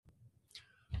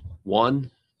One,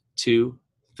 two,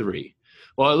 three.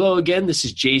 Well, hello again. This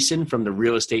is Jason from the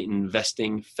Real Estate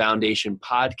Investing Foundation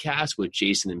podcast with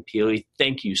Jason and Peely.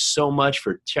 Thank you so much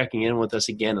for checking in with us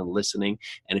again and listening.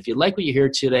 And if you like what you hear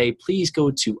today, please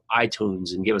go to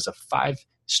iTunes and give us a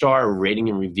 5-star rating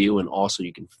and review. And also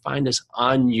you can find us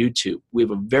on YouTube. We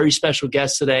have a very special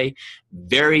guest today.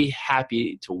 Very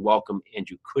happy to welcome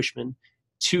Andrew Cushman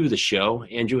to the show.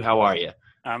 Andrew, how are you?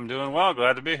 I'm doing well.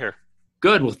 Glad to be here.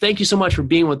 Good. Well, thank you so much for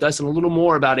being with us. And a little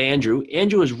more about Andrew.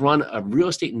 Andrew has run a real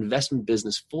estate investment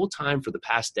business full-time for the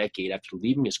past decade after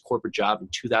leaving his corporate job in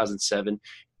 2007,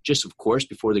 just, of course,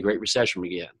 before the Great Recession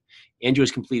began. Andrew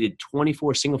has completed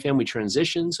 24 single-family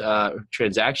transactions,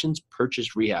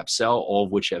 purchase, rehab, sell, all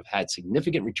of which have had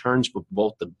significant returns for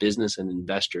both the business and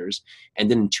investors. And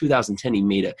then in 2010, he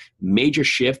made a major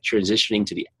shift, transitioning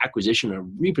to the acquisition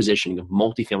and repositioning of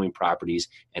multifamily properties,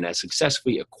 and has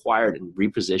successfully acquired and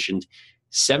repositioned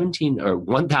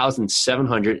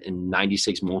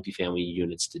 1,796 multifamily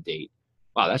units to date.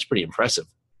 Wow, that's pretty impressive.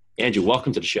 Andrew,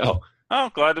 welcome to the show.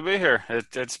 Oh, glad to be here.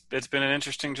 It's been an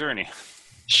interesting journey.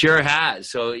 Sure has.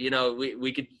 So,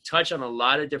 we could touch on a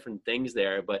lot of different things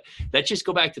there, but let's just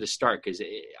go back to the start, because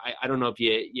I don't know if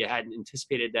you hadn't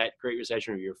anticipated that Great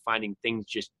Recession, or you're finding things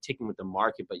just ticking with the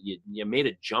market, but you made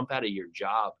a jump out of your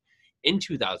job in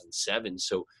 2007.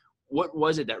 So what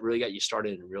was it that really got you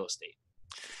started in real estate?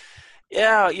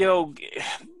 Yeah,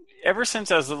 ever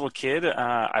since I was a little kid,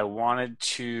 I wanted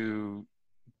to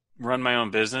run my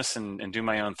own business and do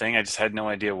my own thing. I just had no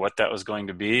idea what that was going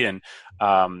to be. And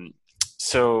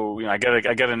so I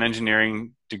got an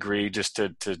engineering degree just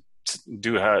to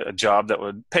do a job that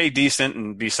would pay decent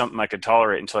and be something I could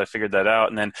tolerate until I figured that out.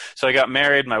 And then, so I got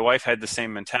married. My wife had the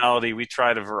same mentality. We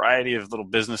tried a variety of little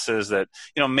businesses that,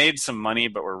 made some money,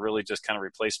 but were really just kind of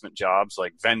replacement jobs,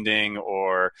 like vending,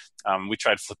 or we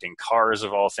tried flipping cars,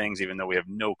 of all things, even though we have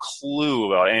no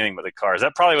clue about anything but the cars.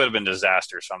 That probably would have been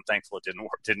disaster. So I'm thankful it didn't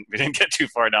work. We didn't get too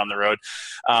far down the road.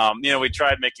 We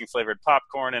tried making flavored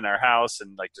popcorn in our house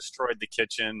and destroyed the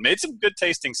kitchen, made some good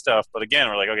tasting stuff. But again,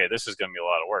 we're like, okay, this is going to be a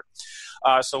lot of work.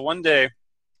 So one day,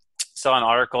 saw an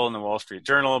article in the Wall Street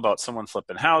Journal about someone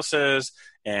flipping houses,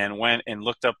 and went and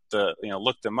looked up the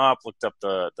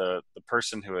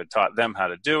person who had taught them how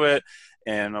to do it.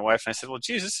 And my wife and I said, well,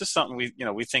 geez, this is something we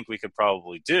think we could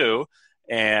probably do.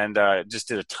 And just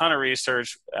did a ton of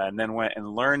research, and then went and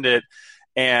learned it,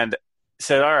 and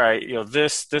said, all right,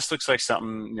 this looks like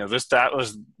something, we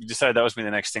decided that was the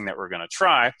next thing that we're going to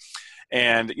try.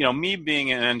 And, me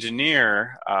being an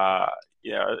engineer,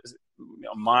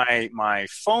 my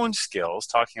phone skills,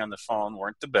 talking on the phone,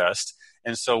 weren't the best.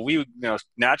 And so we,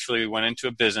 naturally went into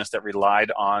a business that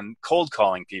relied on cold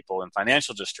calling people in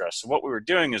financial distress. So what we were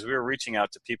doing is we were reaching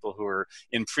out to people who were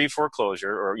in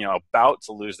pre-foreclosure, or, about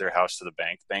to lose their house to the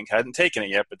bank. The bank hadn't taken it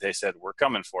yet, but they said, we're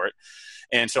coming for it.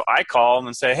 And so I call them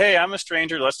and say, hey, I'm a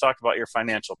stranger. Let's talk about your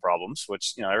financial problems,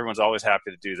 which, everyone's always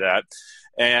happy to do that.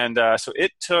 And so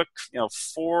it took,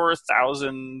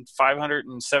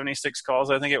 4,576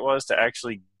 calls, I think it was, to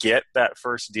actually get that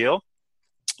first deal.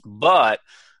 But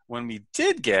when we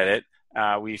did get it,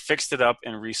 we fixed it up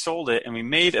and resold it, and we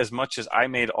made as much as I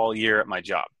made all year at my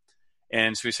job.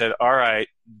 And so we said, all right,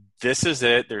 this is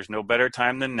it. There's no better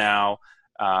time than now.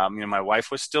 My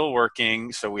wife was still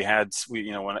working, so when I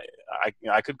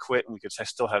could quit and we could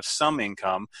still have some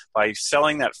income. By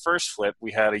selling that first flip,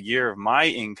 we had a year of my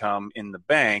income in the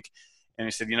bank, and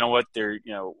we said, you know what,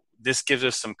 this gives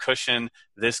us some cushion.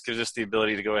 This gives us the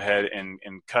ability to go ahead and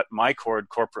cut my cord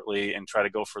corporately and try to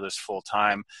go for this full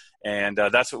time. And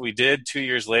that's what we did. 2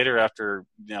 years later, after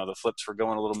the flips were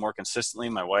going a little more consistently,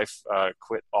 my wife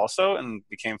quit also and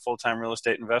became full-time real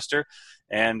estate investor.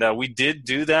 And we did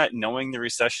do that knowing the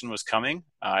recession was coming.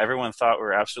 Everyone thought we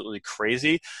were absolutely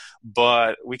crazy,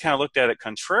 but we kind of looked at it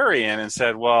contrarian and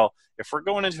said, well, if we're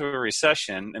going into a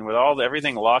recession and with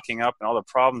everything locking up and all the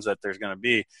problems that there's going to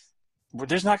be,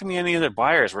 there's not going to be any other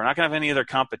buyers. We're not going to have any other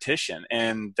competition.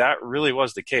 And that really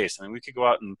was the case. I mean, we could go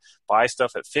out and buy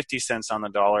stuff at 50 cents on the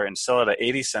dollar and sell it at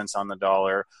 80 cents on the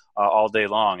dollar all day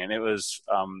long. And it was,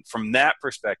 from that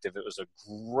perspective, it was a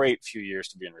great few years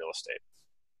to be in real estate.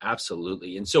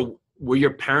 Absolutely. And so were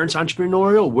your parents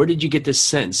entrepreneurial? Where did you get this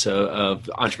sense of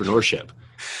entrepreneurship?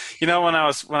 When I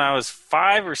was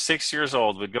 5 or 6 years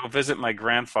old, we'd go visit my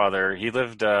grandfather. He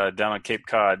lived down at Cape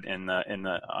Cod in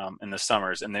the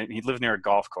summers, and he lived near a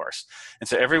golf course. And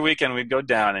so every weekend we'd go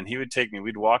down, and he would take me.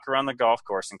 We'd walk around the golf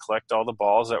course and collect all the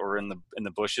balls that were in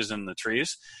the bushes and the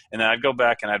trees. And then I'd go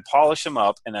back and I'd polish them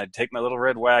up, and I'd take my little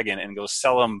red wagon and go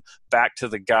sell them back to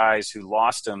the guys who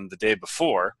lost them the day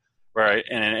before. Right.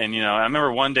 And, I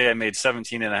remember one day I made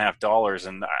 $17.50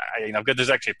 and there's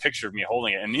actually a picture of me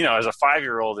holding it. And, as a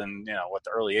 5-year-old in, the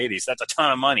early 80s, that's a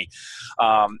ton of money.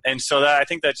 And so I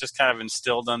think that just kind of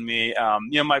instilled on me,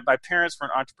 my parents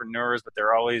weren't entrepreneurs, but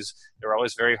they're always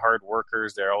very hard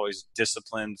workers. They're always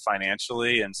disciplined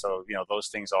financially. And so, those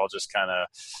things all just kind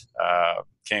of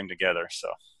came together. So.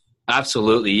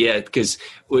 Absolutely. Yeah. Because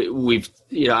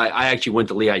I actually went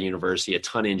to Lehigh University, a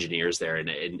ton of engineers there,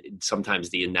 and sometimes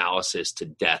the analysis to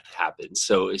death happens.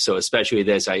 So especially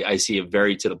this, I see it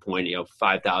very to the point,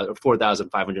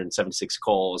 4,576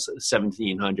 calls,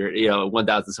 1,700,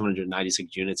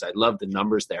 1,796 units. I love the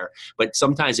numbers there, but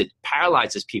sometimes it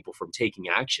paralyzes people from taking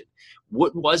action.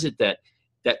 What was it that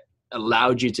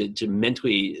allowed you to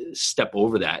mentally step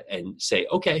over that and say,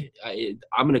 okay,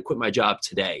 I'm going to quit my job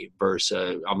today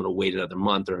versus I'm going to wait another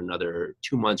month or another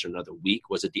 2 months or another week?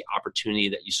 Was it the opportunity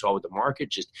that you saw with the market,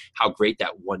 just how great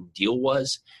that one deal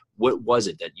was? What was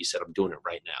it that you said, I'm doing it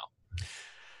right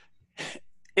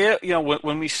now?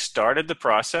 When we started the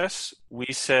process, we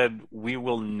said we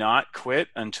will not quit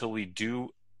until we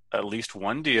do at least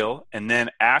one deal. And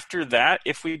then after that,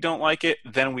 if we don't like it,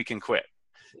 then we can quit.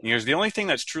 Because the only thing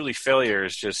that's truly failure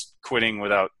is just quitting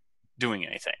without doing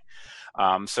anything.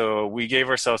 So we gave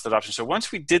ourselves that option. So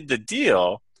once we did the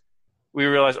deal, we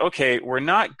realized, okay, we're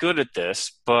not good at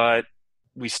this, but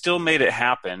we still made it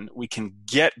happen. We can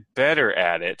get better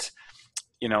at it.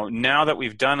 Now that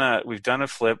we've done a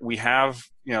flip, we have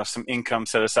some income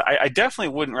set aside. I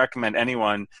definitely wouldn't recommend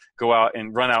anyone go out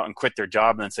and run out and quit their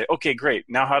job and then say, okay, great,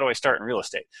 now how do I start in real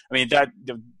estate? I mean, that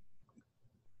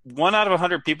 1 out of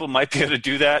 100 people might be able to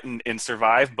do that and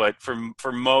survive, but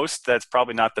for most, that's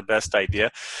probably not the best idea.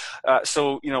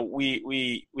 So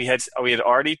we had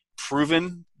already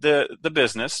proven the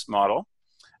business model,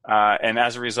 and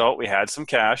as a result, we had some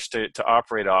cash to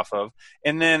operate off of.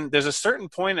 And then there's a certain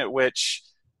point at which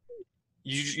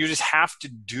you just have to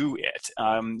do it.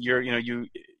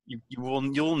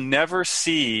 You'll never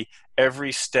see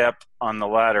every step on the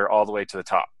ladder all the way to the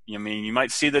top. I mean, you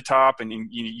might see the top, and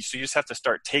so you just have to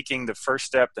start taking the first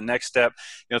step, the next step.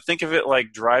 Think of it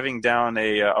like driving down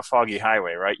a foggy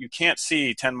highway, right? You can't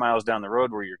see 10 miles down the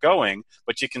road where you're going,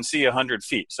 but you can see 100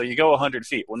 feet. So you go 100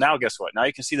 feet. Well, now guess what? Now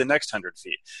you can see the next 100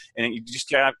 feet. And we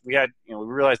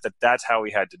realized that that's how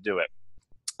we had to do it.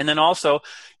 And then also,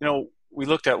 we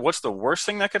looked at what's the worst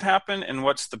thing that could happen and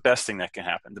what's the best thing that can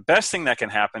happen. The best thing that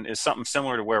can happen is something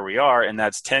similar to where we are, and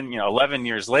that's 11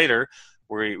 years later,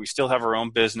 we still have our own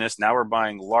business. Now we're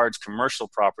buying large commercial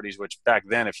properties, which back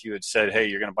then, if you had said, hey,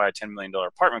 you're going to buy a $10 million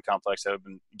apartment complex, that would have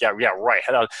been, yeah, right.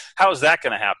 How is that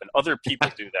going to happen? Other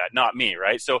people do that, not me,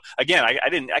 right? So again,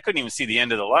 I couldn't even see the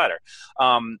end of the ladder.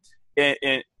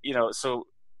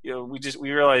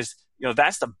 We realized,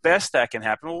 that's the best that can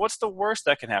happen. Well, what's the worst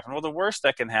that can happen? Well, the worst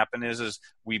that can happen is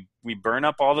we burn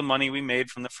up all the money we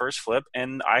made from the first flip,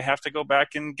 and I have to go back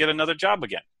and get another job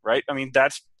again, right? I mean,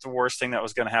 that's the worst thing that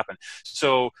was going to happen.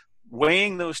 So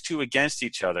weighing those two against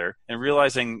each other and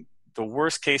realizing the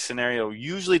worst case scenario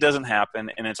usually doesn't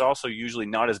happen, and it's also usually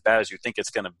not as bad as you think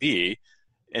it's going to be.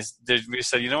 We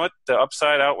said, you know what? The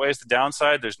upside outweighs the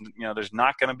downside. There's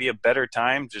not going to be a better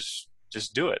time. Just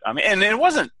do it. I mean, and it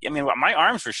wasn't, my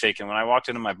arms were shaking when I walked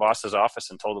into my boss's office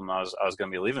and told him I was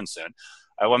going to be leaving soon.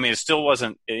 It still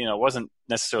wasn't, it wasn't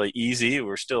necessarily easy. We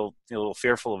were still a little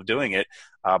fearful of doing it.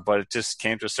 But it just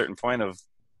came to a certain point of,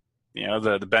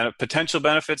 the potential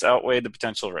benefits outweighed the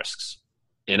potential risks.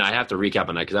 And I have to recap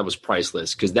on that because that was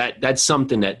priceless, because that's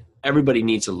something that everybody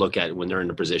needs to look at when they're in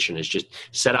a position, is just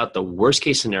set out the worst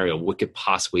case scenario, what could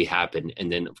possibly happen,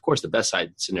 and then of course the best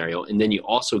side scenario. And then you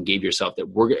also gave yourself that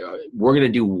we're going to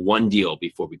do one deal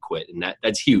before we quit. And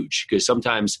that's huge, because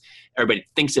sometimes everybody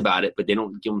thinks about it, but they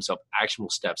don't give themselves actionable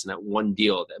steps. And that one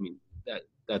deal,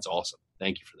 that's awesome.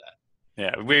 Thank you for that.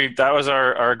 Yeah, that was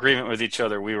our agreement with each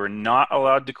other. We were not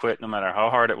allowed to quit no matter how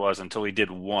hard it was until we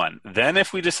did one. Then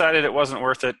if we decided it wasn't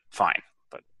worth it, fine.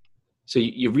 But so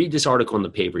you read this article in the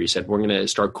paper. You said, we're going to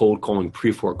start cold calling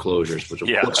pre-foreclosures, which of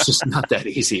course is not that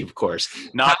easy, of course.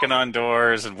 Knocking on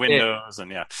doors and windows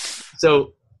and yeah.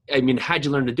 So, how'd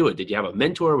you learn to do it? Did you have a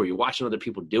mentor? Were you watching other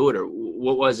people do it? Or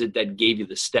what was it that gave you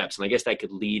the steps? And I guess that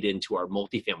could lead into our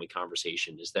multifamily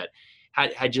conversation, is that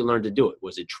how'd you learn to do it?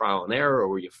 Was it trial and error, or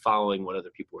were you following what other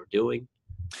people were doing?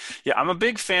 Yeah, I'm a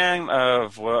big fan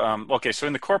of, so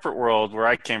in the corporate world where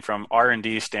I came from,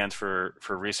 R&D stands for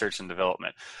research and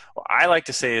development. What I like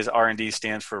to say is R&D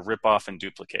stands for rip off and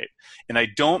duplicate. And I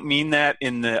don't mean that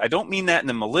in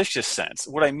the malicious sense.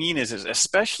 What I mean is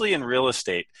especially in real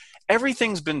estate,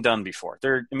 everything's been done before.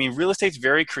 Real estate's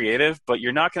very creative, but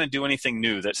you're not going to do anything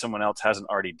new that someone else hasn't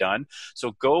already done.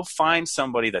 So go find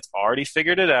somebody that's already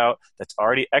figured it out, that's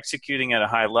already executing at a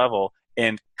high level,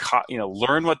 and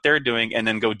learn what they're doing, and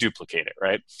then go duplicate it,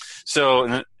 right?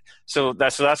 So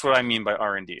that's what I mean by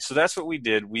R&D. So that's what we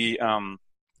did. We I'm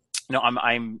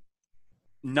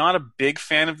not a big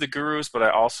fan of the gurus, but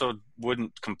I also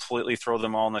wouldn't completely throw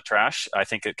them all in the trash. I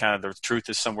think the truth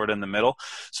is somewhere in the middle.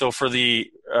 So for the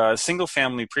single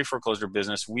family pre-foreclosure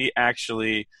business, we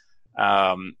actually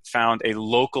found a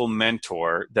local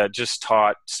mentor that just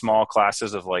taught small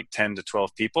classes of like 10 to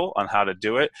 12 people on how to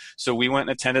do it. So we went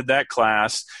and attended that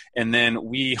class, and then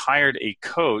we hired a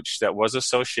coach that was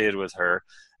associated with her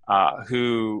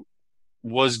who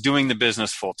was doing the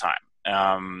business full time.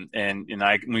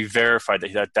 We verified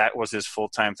that was his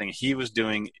full-time thing. He was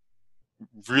doing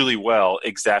really well,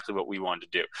 exactly what we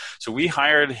wanted to do. So we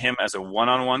hired him as a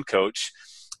one-on-one coach.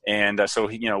 And so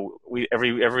we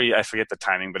every I forget the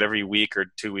timing, but every week or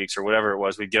 2 weeks or whatever it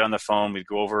was, we'd get on the phone, we'd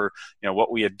go over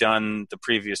what we had done the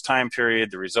previous time period,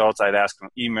 the results. I'd ask him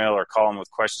email or call him with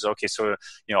questions. Okay, so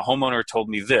homeowner told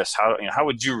me this. How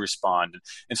would you respond?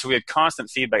 And so we had constant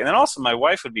feedback. And then also my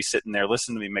wife would be sitting there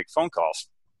listening to me make phone calls.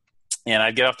 And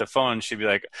I'd get off the phone and she'd be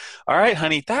like, all right,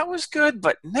 honey, that was good,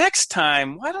 but next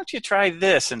time, why don't you try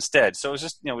this instead? So it was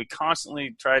just, we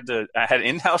constantly I had an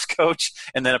in-house coach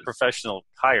and then a professional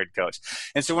hired coach.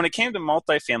 And so when it came to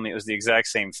multifamily, it was the exact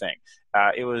same thing.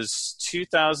 It was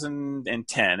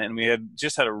 2010, and we had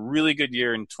just had a really good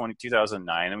year in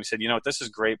 2009. And we said, this is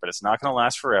great, but it's not going to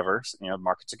last forever. So,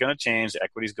 markets are going to change, the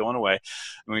equity's going away.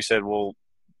 And we said, well,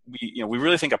 we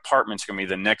really think apartments are going to be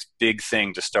the next big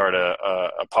thing to start a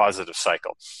positive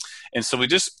cycle. And so we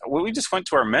just went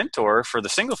to our mentor for the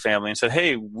single family and said,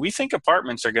 hey, we think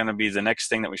apartments are going to be the next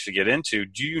thing that we should get into.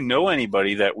 Do you know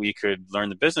anybody that we could learn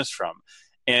the business from?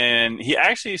 And he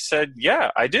actually said,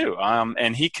 yeah, I do.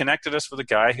 And he connected us with a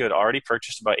guy who had already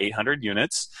purchased about 800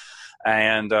 units.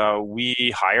 And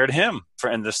we hired him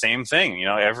and the same thing,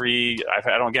 I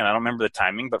don't remember the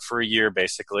timing, but for a year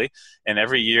basically. And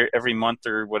every month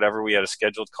or whatever, we had a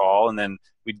scheduled call, and then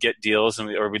we'd get deals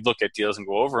or we'd look at deals and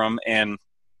go over them. And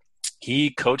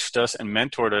he coached us and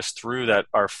mentored us through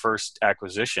our first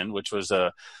acquisition, which was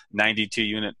a 92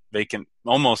 unit vacant,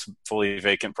 almost fully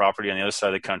vacant property on the other side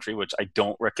of the country, which I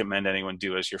don't recommend anyone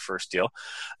do as your first deal,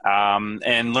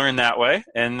 and learn that way.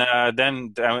 And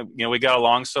then we got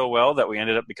along so well that we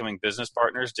ended up becoming business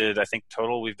partners. I think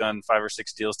total we've done 5 or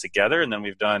 6 deals together, and then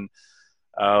we've done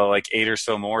like 8 or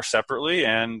so more separately.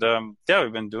 And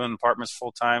we've been doing apartments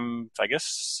full time, I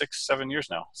guess 7 years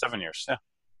now. 7 years, yeah.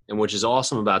 And which is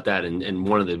awesome about that, and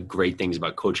one of the great things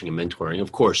about coaching and mentoring,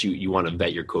 of course, you want to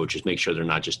vet your coaches, make sure they're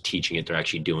not just teaching it, they're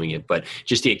actually doing it, but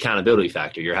just the accountability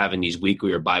factor. You're having these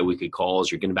weekly or bi-weekly calls,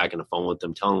 you're getting back on the phone with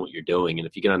them, telling them what you're doing. And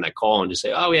if you get on that call and just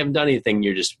say, oh, we haven't done anything,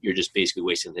 you're just basically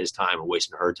wasting his time or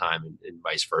wasting her time, and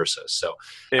vice versa. So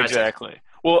exactly.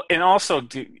 Well, and also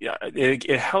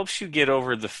it helps you get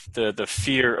over the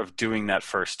fear of doing that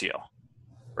first deal.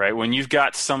 Right? When you've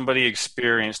got somebody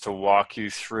experienced to walk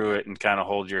you through it and kind of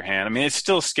hold your hand. I mean, it's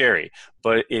still scary,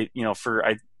 but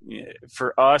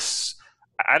for us,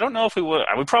 I don't know if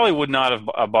we probably would not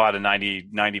have bought a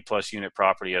 90 plus unit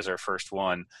property as our first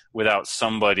one without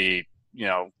somebody,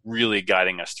 really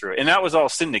guiding us through it. And that was all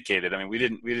syndicated. I mean, we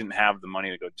didn't have the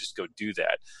money to go do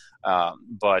that.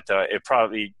 But it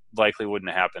probably likely wouldn't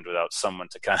have happened without someone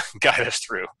to kind of guide us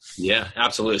through. Yeah,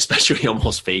 absolutely. Especially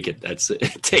almost fake it.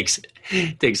 It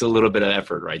takes a little bit of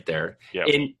effort right there. Yep.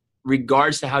 In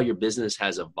regards to how your business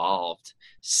has evolved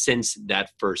since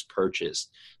that first purchase,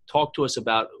 talk to us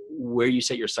about where you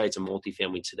set your sights on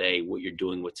multifamily today, what you're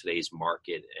doing with today's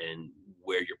market, and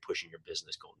where you're pushing your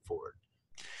business going forward.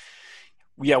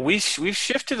 Yeah, we've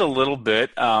shifted a little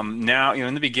bit. Now,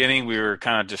 in the beginning, we were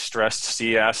kind of distressed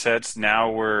C assets.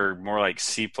 Now we're more like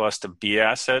C plus to B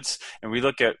assets. And we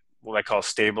look at what I call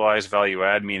stabilized value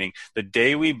add, meaning the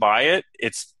day we buy it,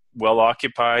 it's well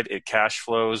occupied, it cash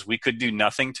flows. We could do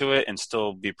nothing to it and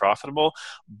still be profitable.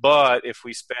 But if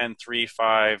we spend $3,000,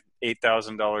 $5,000,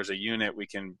 $8,000 a unit, we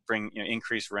can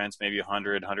increase rents maybe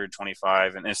 $100,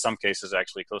 $125, and in some cases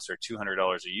actually closer to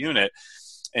 $200 a unit.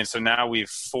 And so now we've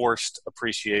forced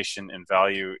appreciation and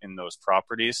value in those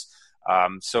properties.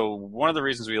 So one of the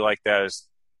reasons we like that is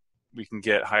we can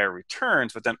get higher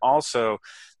returns, but then also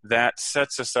that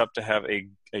sets us up to have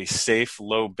a safe,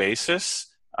 low basis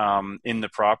in the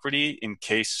property in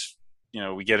case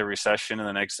we get a recession in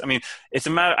the next. I mean, it's a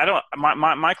matter.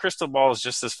 My crystal ball is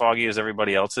just as foggy as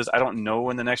everybody else's. I don't know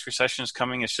when the next recession is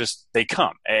coming. It's just they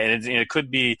come, and it could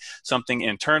be something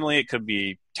internally. It could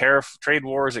be trade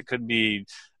wars. It could be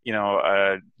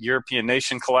a European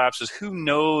nation collapses. Who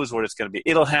knows what it's going to be?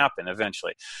 It'll happen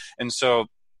eventually. And so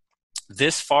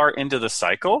this far into the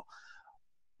cycle,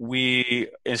 we,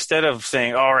 instead of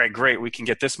saying, all right, great, we can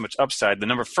get this much upside,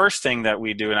 the first thing that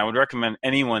we do, and I would recommend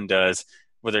anyone does,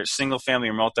 whether it's single family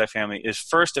or multifamily, is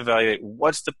first evaluate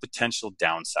what's the potential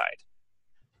downside.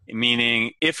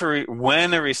 Meaning,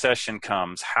 when a recession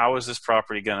comes, how is this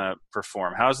property going to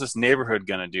perform? How is this neighborhood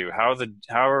going to do? How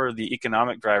are the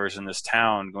economic drivers in this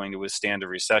town going to withstand a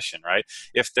recession, right?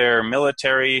 If they're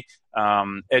military,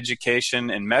 education,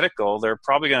 and medical, they're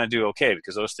probably going to do okay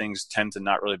because those things tend to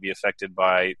not really be affected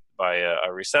by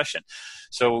a recession.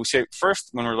 So we say first,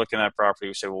 when we're looking at property,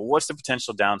 we say, well, what's the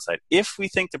potential downside? If we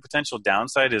think the potential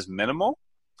downside is minimal,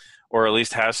 or at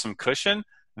least has some cushion,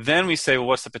 then we say, well,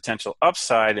 what's the potential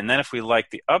upside? And then if we like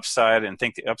the upside and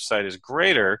think the upside is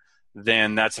greater,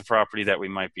 then that's a property that we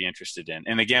might be interested in.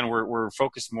 And again, we're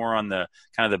focused more on the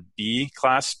kind of the B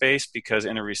class space, because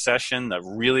in a recession, the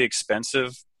really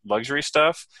expensive luxury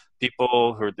stuff,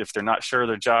 people who, if they're not sure of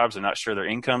their jobs, they're not sure of their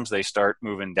incomes, they start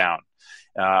moving down.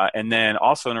 And then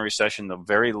also in a recession, the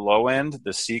very low end,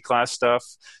 the C-class stuff,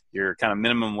 your kind of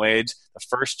minimum wage, the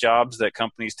first jobs that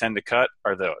companies tend to cut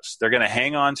are those. They're going to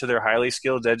hang on to their highly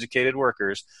skilled, educated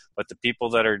workers, but the people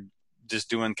that are just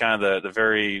doing kind of the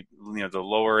very, the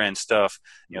lower end stuff,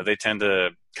 they tend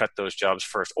to cut those jobs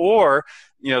first. Or,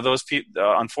 those people,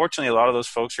 unfortunately, a lot of those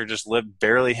folks are just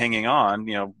barely hanging on,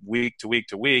 week to week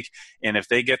to week. And if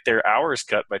they get their hours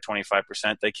cut by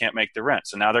 25%, they can't make the rent.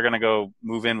 So now they're going to go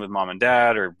move in with mom and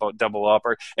dad or double up.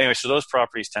 Or anyway, so those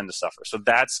properties tend to suffer. So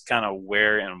that's kind of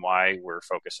where and why we're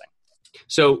focusing.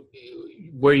 So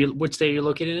what state are you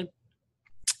located in?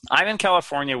 I'm in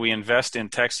California. We invest in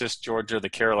Texas, Georgia, the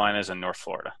Carolinas, and North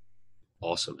Florida.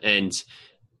 Awesome. And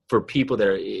for people that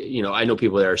are, I know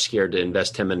people that are scared to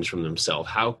invest 10 minutes from themselves.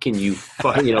 How can you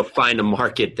find a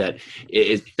market that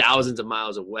is thousands of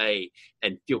miles away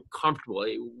and feel comfortable?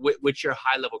 What's your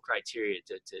high level criteria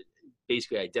to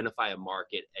basically identify a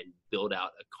market and build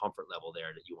out a comfort level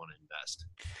there that you want to invest?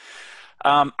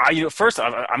 First,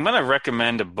 I'm going to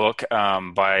recommend a book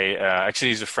by actually,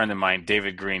 he's a friend of mine,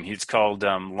 David Green. He's called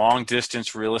Long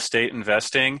Distance Real Estate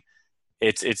Investing.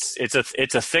 It's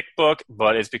a thick book,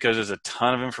 but it's because there's a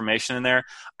ton of information in there.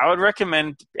 I would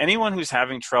recommend anyone who's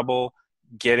having trouble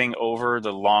getting over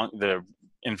the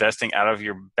investing out of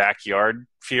your backyard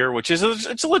fear, which is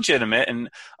it's legitimate, and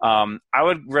I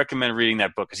would recommend reading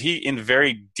that book because he, in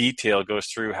very detail, goes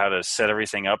through how to set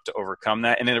everything up to overcome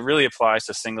that, and it really applies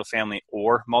to single family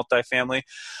or multifamily.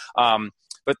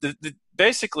 But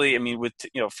basically, I mean, with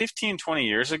 15, 20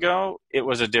 years ago, it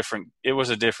was a different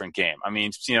game. I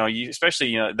mean,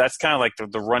 especially that's kind of like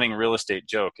the running real estate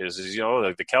joke is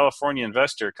the California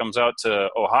investor comes out to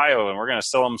Ohio and we're going to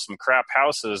sell him some crap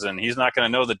houses and he's not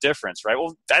going to know the difference, right?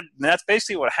 Well, that's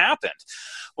basically what happened.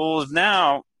 Well,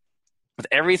 now with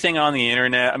everything on the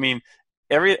internet, I mean,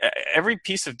 every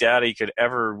piece of data you could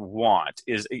ever want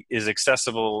is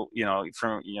accessible,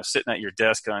 from sitting at your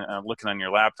desk looking on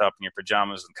your laptop in your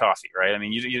pajamas and coffee, right? I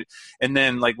mean, you and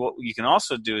then like what you can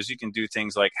also do is you can do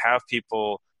things like have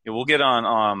people. We'll get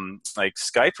on like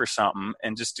Skype or something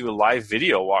and just do a live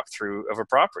video walkthrough of a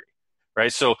property.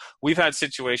 Right. So we've had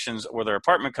situations where their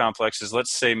apartment complexes,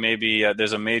 let's say maybe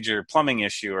there's a major plumbing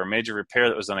issue or a major repair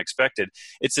that was unexpected.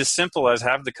 It's as simple as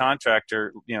have the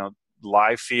contractor,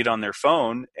 live feed on their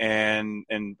phone and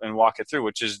walk it through,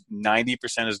 which is 90%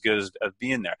 as good as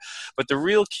being there. But the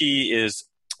real key is,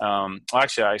 So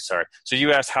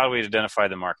you asked how do we identify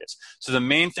the markets? So the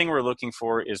main thing we're looking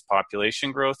for is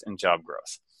population growth and job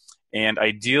growth. And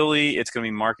ideally, it's going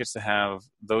to be markets that have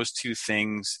those two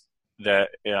things that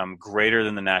greater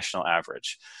than the national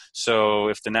average. So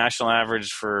if the national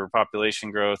average for population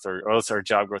growth or our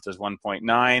job growth is 1.9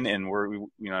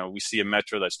 and we see a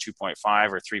metro that's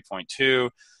 2.5 or 3.2,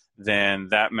 then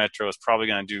that metro is probably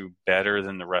going to do better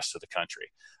than the rest of the country.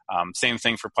 Same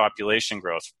thing for population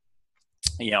growth.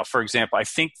 For example, I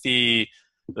think the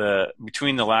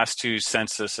between the last two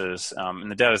censuses,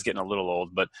 and the data is getting a little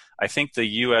old, but I think the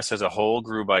U.S. as a whole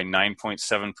grew by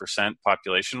 9.7%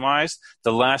 population-wise.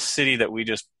 The last city that we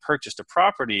just purchased a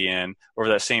property in over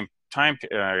that same time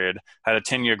period had a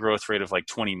 10-year growth rate of like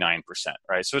 29%,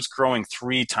 right? So it's growing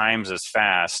 3 times as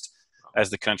fast as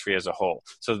the country as a whole.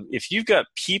 So if you've got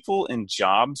people and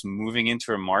jobs moving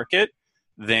into a market,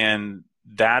 then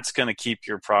that's going to keep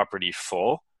your property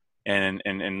full. And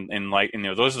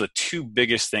those are the 2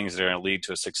 biggest things that are going to lead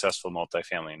to a successful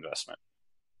multifamily investment.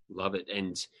 Love it.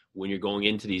 And when you're going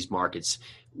into these markets,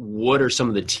 what are some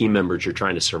of the team members you're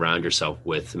trying to surround yourself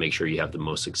with to make sure you have the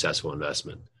most successful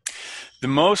investment? The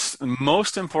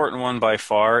most important one by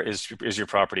far is your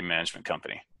property management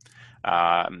company.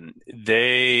 Because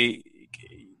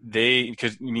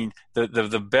I mean,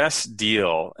 the best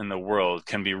deal in the world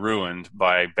can be ruined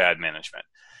by bad management.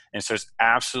 And so it's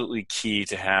absolutely key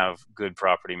to have good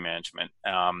property management.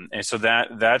 And so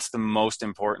that's the most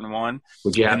important one.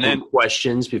 Would you have And any then,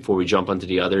 questions before we jump onto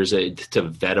the others to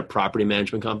vet a property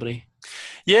management company?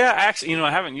 yeah, actually,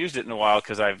 I haven't used it in a while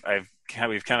because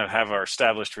we've kind of have our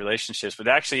established relationships. But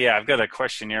actually, yeah, I've got a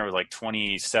questionnaire with like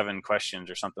 27 questions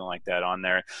or something like that on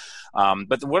there.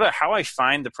 But how I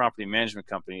find the property management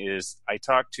company is I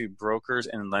talk to brokers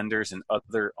and lenders and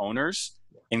other owners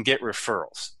and get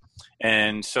referrals.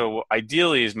 And so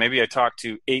ideally is maybe I talk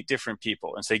to 8 different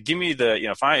people and say, give me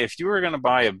if you were going to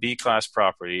buy a B class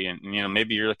property and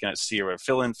maybe you're looking at C or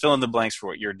fill in the blanks for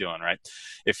what you're doing, right?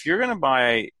 If you're going to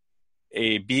buy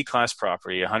a B class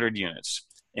property, 100 units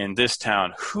in this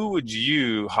town, who would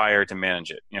you hire to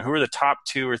manage it? Who are the top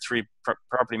 2 or 3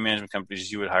 property management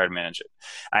companies you would hire to manage it?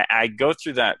 I go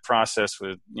through that process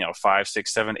with 5,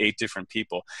 6, 7, 8 different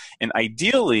people, and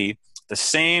ideally the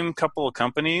same couple of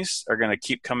companies are going to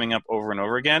keep coming up over and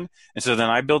over again. And so then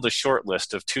I build a short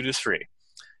list of 2 to 3.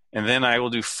 And then I will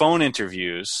do phone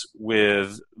interviews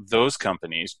with those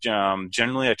companies.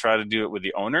 Generally, I try to do it with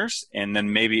the owners. And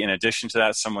then maybe in addition to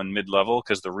that, someone mid-level,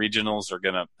 because the regionals are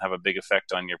going to have a big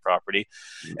effect on your property.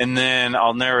 And then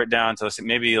I'll narrow it down to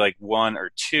maybe like 1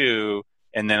 or 2.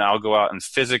 And then I'll go out and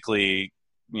physically,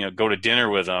 go to dinner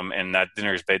with them. And that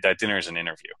dinner is an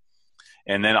interview.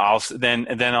 And then I'll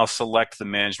select the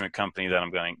management company that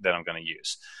I'm going to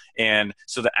use. And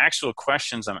so the actual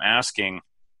questions I'm asking,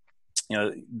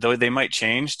 though they might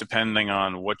change depending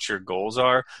on what your goals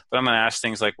are, but I'm going to ask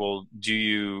things like, well, do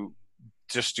you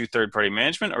just do third-party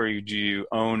management, or do you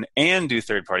own and do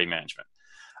third-party management?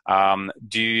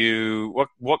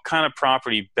 What kind of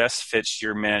property best fits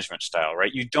your management style,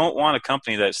 right? You don't want a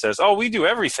company that says, oh, we do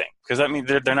everything, because that means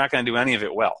they're not going to do any of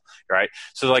it well, right?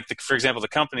 So like, for example, the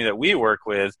company that we work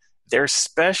with, their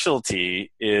specialty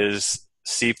is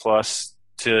C plus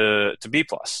to B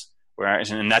plus.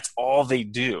 And that's all they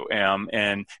do,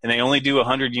 and they only do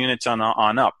 100 units on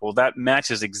up. Well, that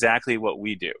matches exactly what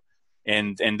we do,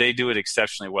 and they do it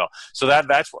exceptionally well. So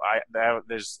that's why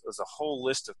there's a whole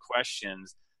list of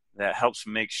questions that helps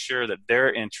make sure that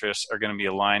their interests are going to be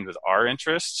aligned with our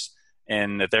interests,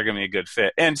 and that they're going to be a good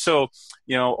fit. And so,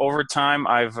 over time,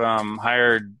 I've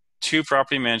hired 2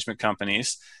 property management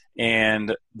companies,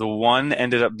 and the one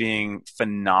ended up being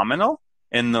phenomenal,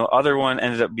 and the other one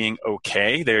ended up being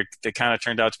okay. They kind of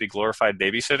turned out to be glorified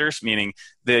babysitters, meaning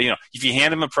if you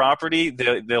hand them a property,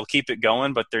 they'll keep it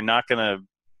going, but they're not going to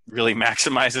really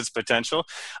maximize its potential.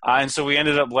 And so we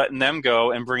ended up letting them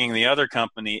go and bringing the other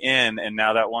company in, and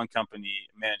now that one company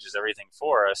manages everything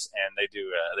for us, and they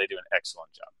do an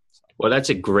excellent job. Well, that's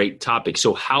a great topic.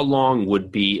 So how long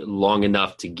would be long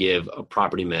enough to give a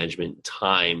property management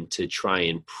time to try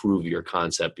and prove your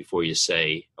concept before you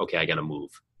say, okay, I got to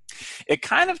move? It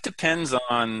kind of depends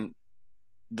on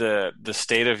the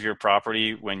state of your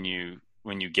property when you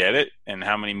get it and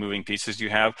how many moving pieces you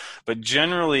have. But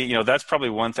generally, that's probably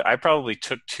one thing. I probably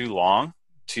took too long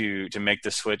to make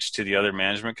the switch to the other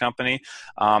management company.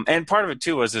 And part of it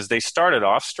too is they started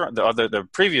off strong. The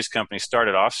previous company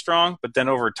started off strong, but then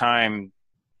over time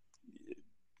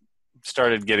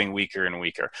started getting weaker and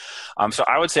weaker. So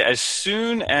I would say as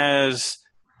soon as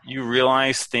you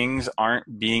realize things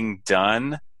aren't being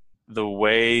done the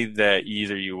way that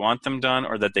either you want them done,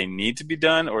 or that they need to be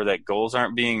done, or that goals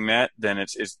aren't being met, then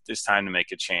it's time to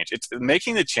make a change. It's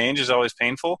making the change is always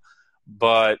painful,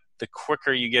 but the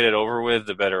quicker you get it over with,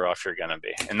 the better off you're going to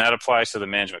be. And that applies to the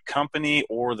management company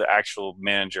or the actual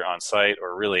manager on site,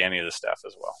 or really any of the staff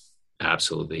as well.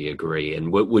 Absolutely agree.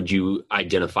 And what would you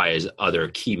identify as other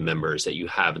key members that you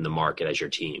have in the market as your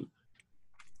team?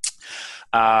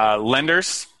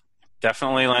 Lenders.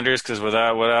 Definitely lenders, because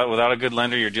without a good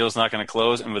lender, your deal's not going to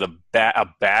close. And with a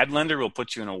bad lender will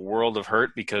put you in a world of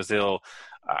hurt, because they'll,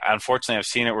 unfortunately, I've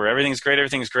seen it where everything's great,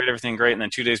 and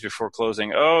then 2 days before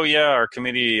closing, oh yeah, our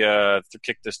committee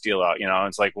kicked this deal out.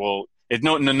 It's like, well, it's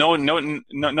no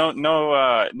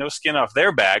skin off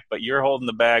their back, but you're holding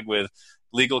the bag with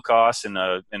legal costs and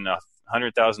a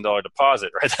 $100,000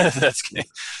 deposit, right?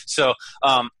 So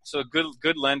a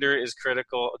good lender is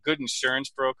critical. A good insurance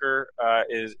broker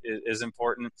is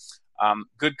important.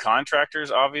 Good contractors,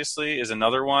 obviously, is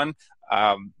another one.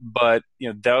 But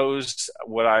those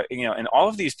and all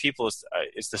of these people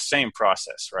it's the same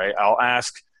process, right? I'll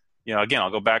ask. Again,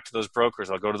 I'll go back to those brokers.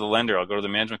 I'll go to the lender. I'll go to the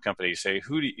management company. Say,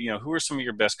 who are some of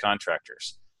your best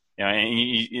contractors? And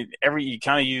you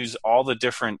kind of use all the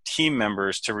different team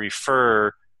members to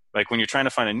refer Like when you're trying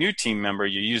to find a new team member,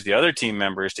 you use the other team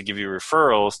members to give you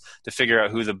referrals to figure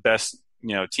out who the best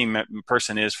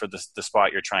person is for the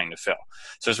spot you're trying to fill.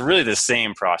 So it's really the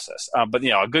same process. But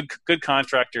a good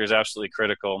contractor is absolutely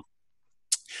critical.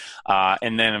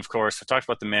 And then, of course, we talked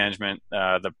about the management.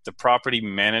 The property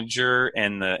manager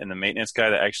and the maintenance guy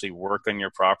that actually work on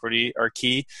your property are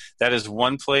key. That is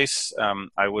one place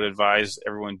I would advise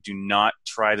everyone do not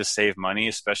try to save money,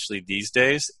 especially these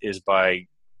days, is by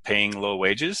paying low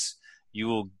wages. You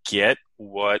will get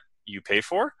what you pay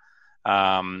for.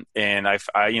 And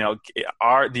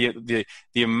the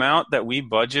amount that we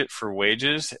budget for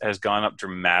wages has gone up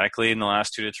dramatically in the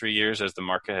last 2 to 3 years as the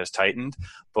market has tightened,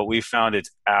 but we found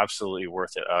it's absolutely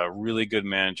worth it. A really good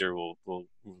manager will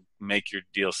make your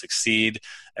deal succeed.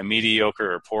 A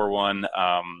mediocre or poor one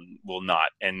will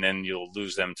not, and then you'll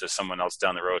lose them to someone else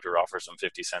down the road who offers them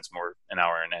 50 cents more an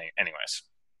hour anyways.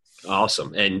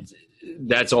 Awesome. And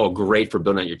that's all great for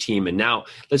building out your team. And now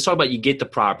let's talk about, you get the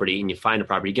property and you find a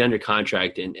property, you get under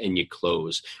contract and you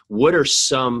close. What are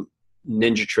some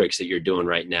ninja tricks that you're doing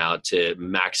right now to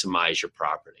maximize your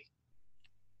property?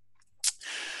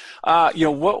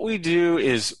 What we do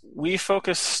is we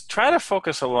try to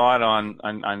focus a lot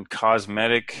on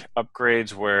cosmetic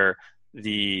upgrades where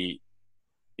the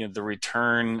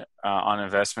return on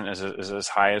investment is as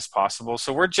high as possible.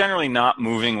 So we're generally not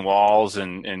moving walls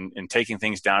and taking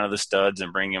things down to the studs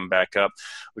and bringing them back up.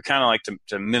 We kind of like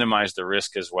to minimize the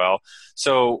risk as well.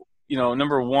 So,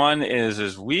 number one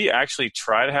is we actually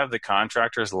try to have the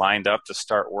contractors lined up to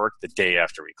start work the day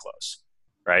after we close,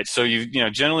 right? So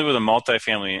generally with a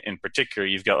multifamily in particular,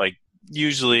 you've got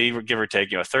usually, give or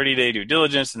take, a 30-day due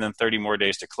diligence and then 30 more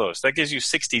days to close. That gives you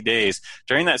 60 days.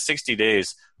 During that 60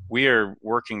 days, we are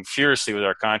working furiously with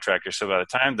our contractors. So by the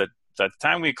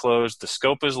time we close, the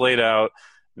scope is laid out,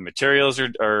 the materials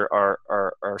are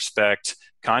spec'd,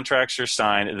 contracts are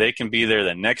signed. They can be there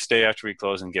the next day after we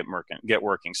close and get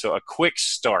working. So a quick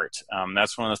start.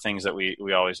 That's one of the things that we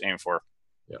always aim for.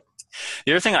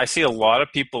 The other thing I see a lot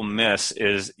of people miss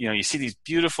is, you see these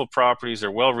beautiful properties,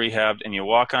 they're well rehabbed, and you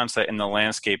walk on site and the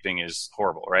landscaping is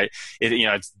horrible, right?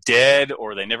 It's dead,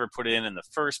 or they never put it in the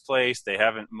first place. They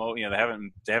haven't mowed,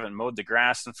 they haven't mowed the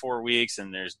grass in 4 weeks,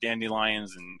 and there's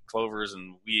dandelions and clovers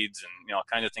and weeds and all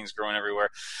kinds of things growing everywhere.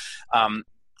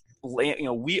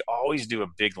 We always do a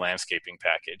big landscaping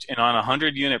package, and on a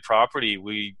 100-unit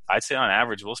property, I'd say on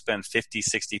average we'll spend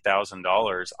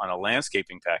 $50,000-$60,000 on a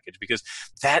landscaping package, because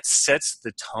that sets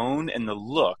the tone and the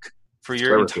look for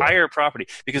your entire property.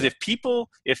 Because if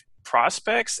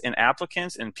prospects and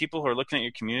applicants and people who are looking at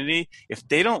your community, if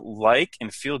they don't like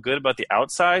and feel good about the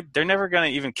outside, they're never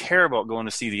going to even care about going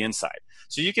to see the inside.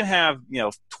 So you can have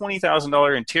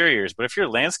 $20,000 interiors, but if your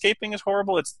landscaping is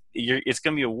horrible, it's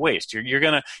going to be a waste. You're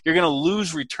going to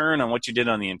lose return on what you did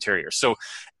on the interior. So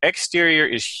exterior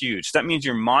is huge. That means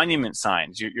your monument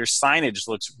signs, your signage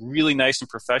looks really nice and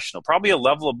professional, probably a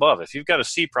level above. If you've got a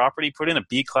C property, put in a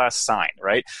B-class sign,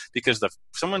 right? Because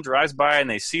someone drives by and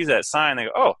they see that sign, they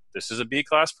go, oh, this is a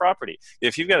B-class property.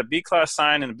 If you've got a B-class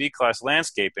sign and a B-class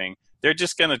landscaping, they're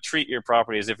just going to treat your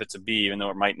property as if it's a B, even though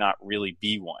it might not really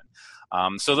be one.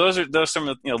 So those are some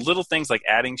of the little things like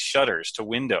adding shutters to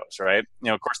windows, right?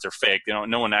 Of course they're fake.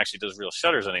 No one actually does real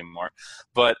shutters anymore.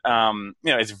 But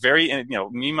it's very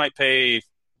you might pay,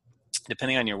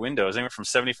 depending on your windows, anywhere from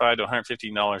 $75 to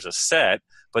 $150 a set.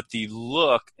 But the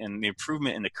look and the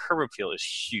improvement in the curb appeal is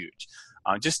huge.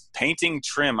 Just painting,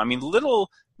 trim. Little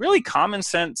really common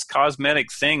sense cosmetic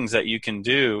things that you can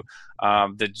do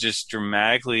that just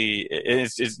dramatically.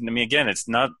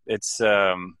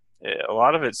 A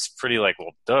lot of it's pretty well,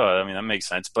 duh. That makes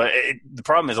sense. But the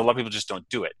problem is a lot of people just don't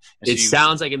do it.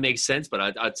 Sounds like it makes sense,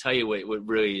 but I'll tell you what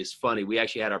really is funny. We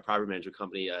actually had our property management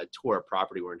company tour a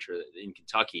property we're in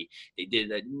Kentucky. They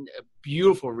did a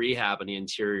beautiful rehab on the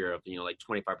interior of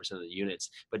 25% of the units,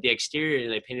 but the exterior,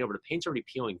 and they painted over. The paint's already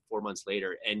peeling 4 months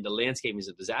later, and the landscaping is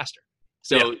a disaster.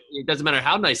 So It doesn't matter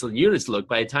how nice the units look.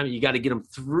 By the time you got to get them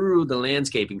through the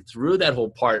landscaping, through that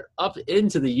whole part, up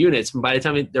into the units, and by the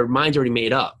time their mind's already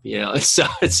made up, So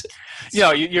it's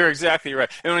you're exactly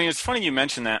right. And it's funny you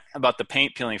mentioned that about the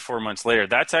paint peeling 4 months later.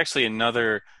 That's actually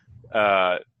another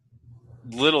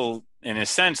little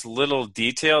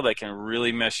detail that can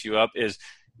really mess you up. Is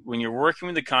when you're working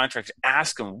with the contractor,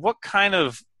 ask them what kind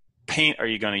of paint are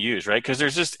you going to use, right? Because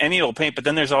there's just any old paint, but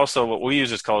then there's also what we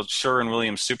use is called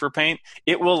Sherwin-Williams Super Paint.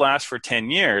 It will last for 10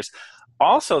 years.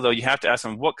 Also, though, you have to ask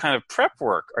them what kind of prep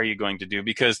work are you going to do,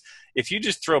 because if you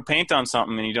just throw paint on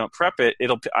something and you don't prep it,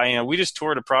 we just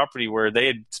toured a property where they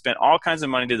had spent all kinds of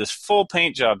money to this full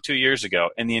paint job 2 years ago,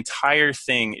 and the entire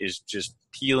thing is just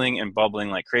peeling and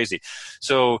bubbling like crazy.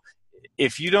 So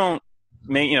if you don't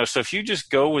so if you just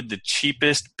go with the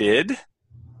cheapest bid,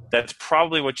 that's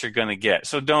probably what you're going to get.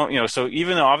 So don't, so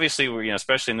even though obviously we're,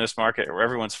 especially in this market where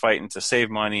everyone's fighting to save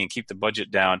money and keep the budget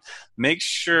down, make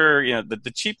sure, that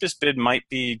the cheapest bid might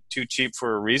be too cheap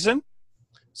for a reason.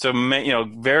 So,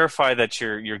 verify that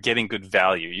you're getting good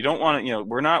value. You don't want to,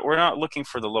 we're not looking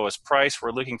for the lowest price.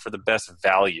 We're looking for the best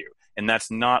value. And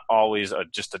that's not always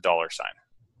just a dollar sign.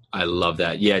 I love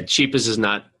that. Yeah. Cheapest is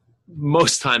not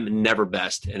most time never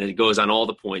best. And it goes on all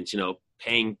the points,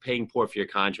 paying poor for your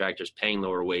contractors, paying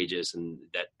lower wages, and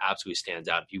that absolutely stands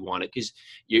out if you want it, because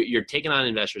you're taking on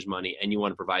investors' money and you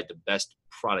want to provide the best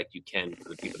product you can for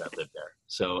the people that live there.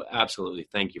 So absolutely,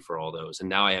 thank you for all those. And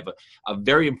now I have a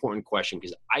very important question,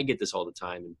 because I get this all the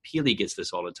time and Peely gets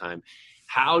this all the time.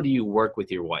 How do you work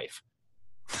with your wife?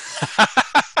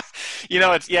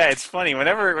 It's funny.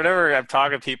 Whenever I'm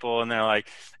talking to people and they're like,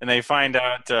 and they find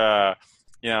out,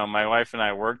 my wife and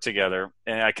I work together,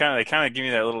 and they kind of give me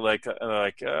that little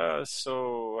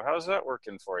so how's that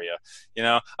working for you?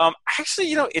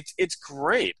 Actually, it's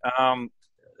great.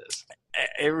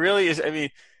 It really is. I mean,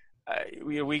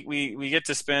 we get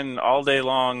to spend all day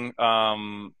long,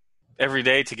 every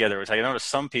day together, which I know to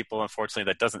some people,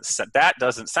 unfortunately, that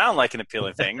doesn't sound like an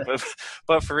appealing thing,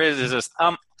 but for it is just,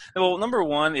 well, number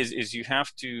one is you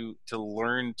have to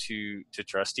learn to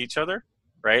trust each other.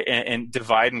 Right. And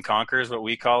divide and conquer is what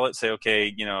we call it. Say,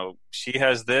 okay, she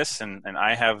has this and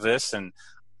I have this, and,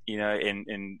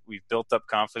 and we've built up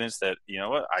confidence that,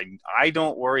 I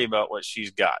don't worry about what she's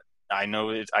got. I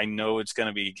know it's going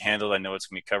to be handled. I know it's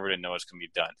going to be covered. I know it's going to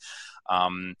be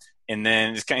done. And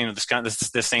then it's kind of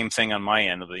the same thing on my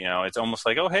end of it's almost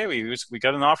like, oh, hey, we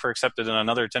got an offer accepted on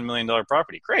another $10 million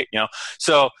property. Great.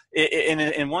 So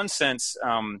in one sense,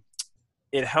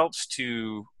 it helps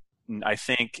to, I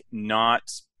think, not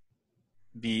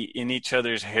be in each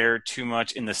other's hair too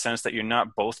much, in the sense that you're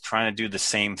not both trying to do the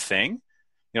same thing.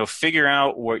 Figure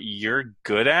out what you're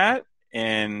good at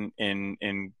and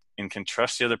can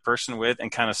trust the other person with,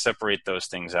 and kind of separate those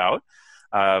things out.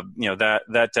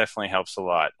 That definitely helps a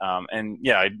lot. And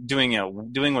yeah, doing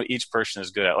what each person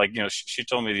is good at. Like, she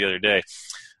told me the other day,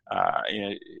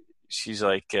 she's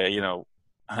like,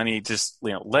 honey, just,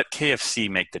 let KFC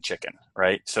make the chicken,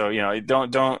 right? So,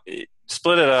 don't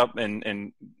split it up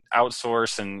and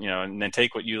outsource, and then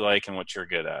take what you like and what you're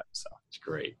good at. So it's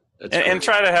great. And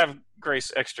try to have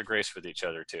extra grace with each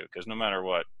other too, because no matter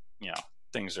what,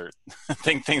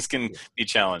 things can be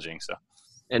challenging. So.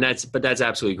 And that's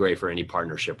absolutely great for any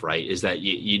partnership, right? Is that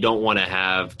you don't want to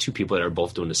have two people that are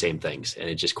both doing the same things, and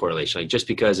it's just correlation. Like, just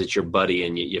because it's your buddy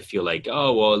and you feel like,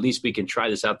 oh, well, at least we can try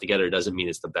this out together, doesn't mean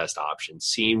it's the best option.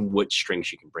 Seeing what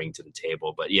strengths you can bring to the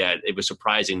table. But yeah, it was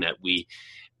surprising that we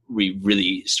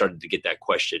really started to get that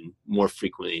question more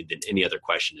frequently than any other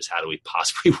question, is how do we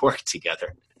possibly work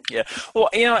together? Yeah. Well,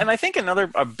 and I think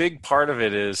a big part of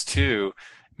it is too,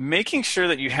 making sure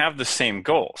that you have the same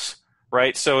goals.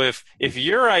 Right. So if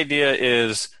your idea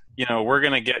is, we're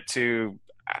going to get to,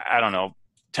 I don't know,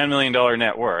 $10 million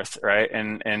net worth, right?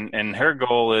 And her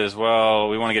goal is, well,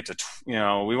 we want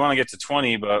to get to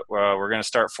 20, but we're going to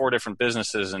start 4 different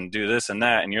businesses and do this and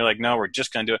that. And you're like, no, we're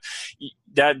just going to do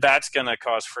it. That's going to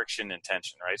cause friction and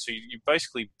tension, right? So you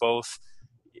basically both,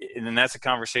 and then that's a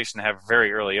conversation to have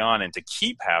very early on, and to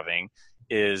keep having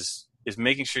is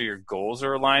making sure your goals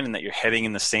are aligned and that you're heading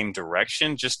in the same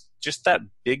direction. Just that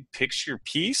big picture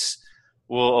piece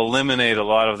will eliminate a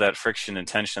lot of that friction and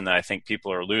tension that I think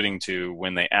people are alluding to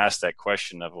when they ask that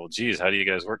question of, well, geez, how do you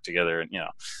guys work together? And,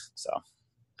 so.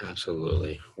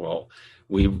 Absolutely. Well,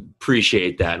 we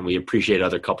appreciate that, and we appreciate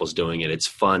other couples doing it. It's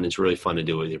fun. It's really fun to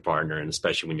do it with your partner, and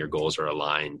especially when your goals are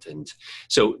aligned. And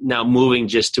so now, moving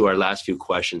just to our last few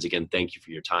questions, again, thank you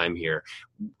for your time here.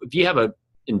 If you have a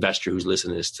investor who's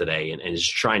listening to this today and is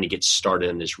trying to get started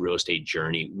in this real estate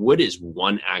journey, what is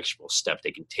one actionable step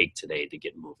they can take today to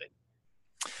get moving?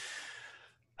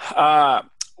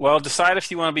 Well, decide if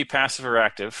you want to be passive or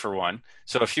active, for one.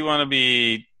 So if you want to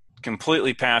be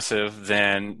completely passive,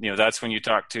 then that's when you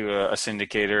talk to a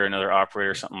syndicator, another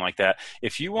operator, something like that.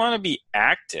 If you want to be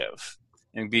active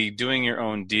and be doing your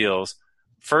own deals,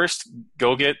 first,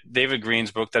 go get David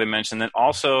Green's book that I mentioned. Then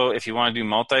also, if you want to do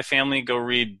multifamily, go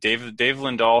read Dave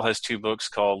Lindahl has 2 books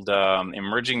called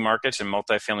Emerging Markets and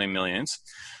Multifamily Millions.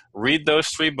 Read those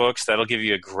 3 books. That'll give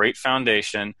you a great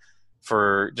foundation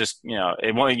for just, you're not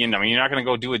going to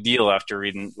go do a deal after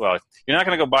reading, well, you're not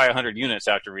going to go buy 100 units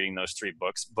after reading those 3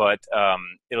 books, but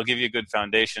it'll give you a good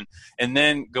foundation. And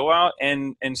then go out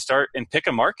and start and pick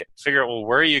a market. Figure out, well,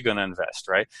 where are you going to invest,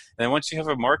 right? And then once you have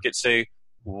a market, say,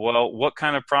 well, what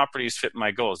kind of properties fit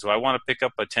my goals? Do I want to pick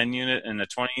up a 10 unit and a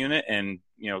 20 unit and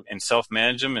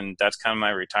self-manage them, and that's kind of my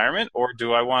retirement? Or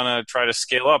do I want to try to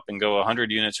scale up and go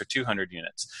 100 units or 200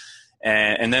 units?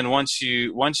 And then once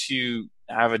you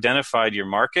have identified your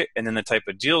market and then the type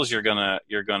of deals you're gonna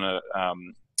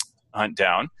hunt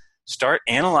down, start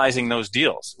analyzing those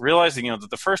deals, realizing that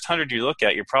the first 100 you look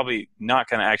at, you're probably not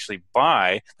going to actually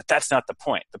buy, but that's not the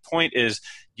point. The point is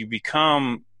you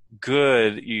become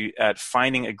good at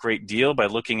finding a great deal by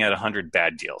looking at 100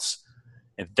 bad deals.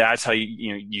 And that's how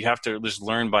you have to just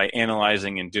learn by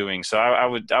analyzing and doing. So I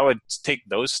would take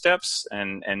those steps,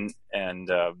 and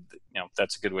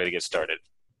that's a good way to get started.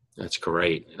 That's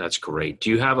great. Do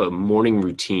you have a morning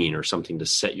routine or something to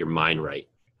set your mind right?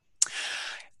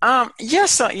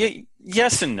 Yes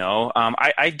and no.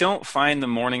 I don't find the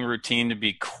morning routine to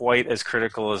be quite as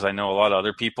critical as I know a lot of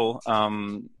other people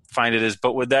find it is.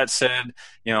 But with that said,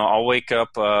 I'll wake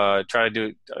up, try to do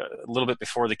it a little bit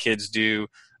before the kids do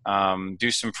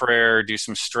some prayer, do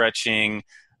some stretching,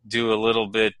 do a little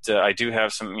bit. I do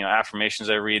have some affirmations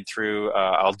I read through.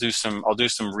 I'll do some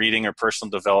reading or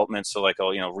personal development. So like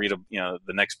I'll read the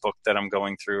next book that I'm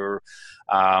going through,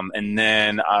 and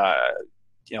then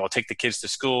I'll take the kids to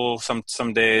school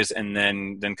some days, and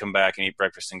then come back and eat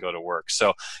breakfast and go to work.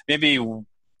 So maybe a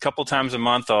couple times a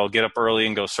month I'll get up early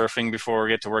and go surfing before I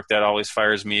get to work. That always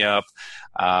fires me up.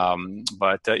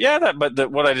 What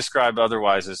I described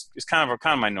otherwise is kind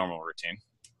of my normal routine.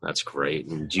 That's great.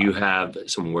 And do you have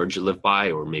some words you live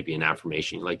by, or maybe an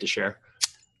affirmation you'd like to share?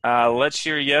 Let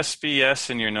your yes be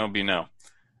yes and your no be no.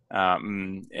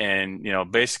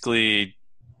 Basically,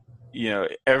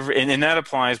 and that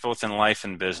applies both in life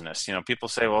and business. People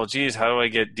say, well, geez, how do I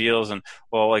get deals? And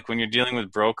well, like when you're dealing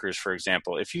with brokers, for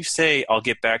example, if you say, I'll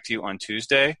get back to you on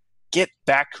Tuesday, get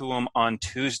back to them on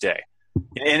Tuesday.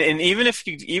 And even if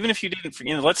you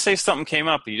didn't, let's say something came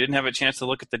up and you didn't have a chance to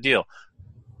look at the deal,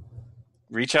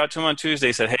 reach out to them on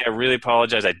Tuesday, said, hey, I really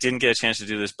apologize. I didn't get a chance to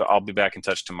do this, but I'll be back in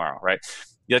touch tomorrow, right?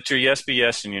 Let your yes be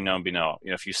yes and your no be no.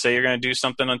 If you say you're going to do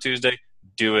something on Tuesday,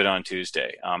 do it on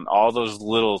Tuesday. All those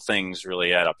little things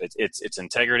really add up. It's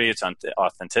integrity. It's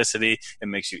authenticity. It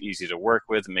makes you easy to work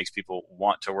with. It makes people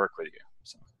want to work with you.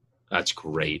 So. That's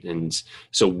great. And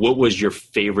so what was your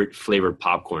favorite flavored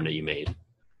popcorn that you made?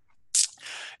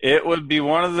 It would be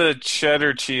one of the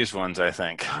cheddar cheese ones, I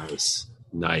think.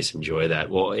 Nice. Enjoy that.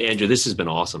 Well, Andrew, this has been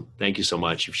awesome. Thank you so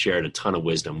much. You've shared a ton of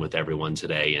wisdom with everyone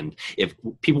today. And if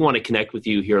people want to connect with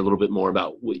you, hear a little bit more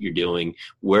about what you're doing,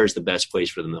 where's the best place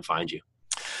for them to find you?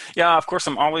 Yeah, of course.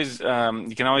 I'm always.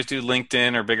 You can always do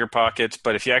LinkedIn or BiggerPockets,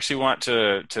 but if you actually want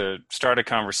to start a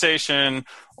conversation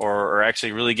or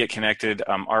actually really get connected,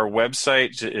 our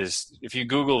website is, if you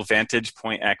Google Vantage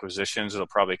Point Acquisitions, it'll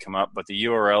probably come up. But the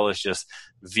URL is just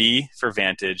V for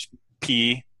Vantage,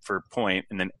 P for Point,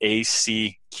 and then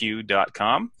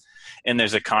acq.com. And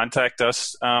there's a Contact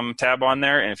Us tab on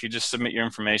there. And if you just submit your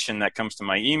information, that comes to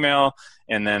my email,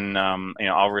 and then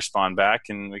I'll respond back,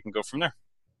 and we can go from there.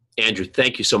 Andrew,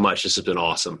 thank you so much. This has been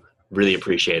awesome. Really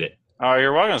appreciate it. Oh,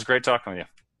 you're welcome. It was great talking with you.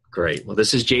 Great. Well,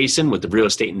 this is Jason with the Real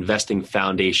Estate Investing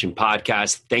Foundation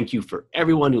podcast. Thank you for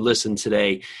everyone who listened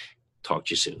today. Talk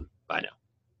to you soon. Bye now.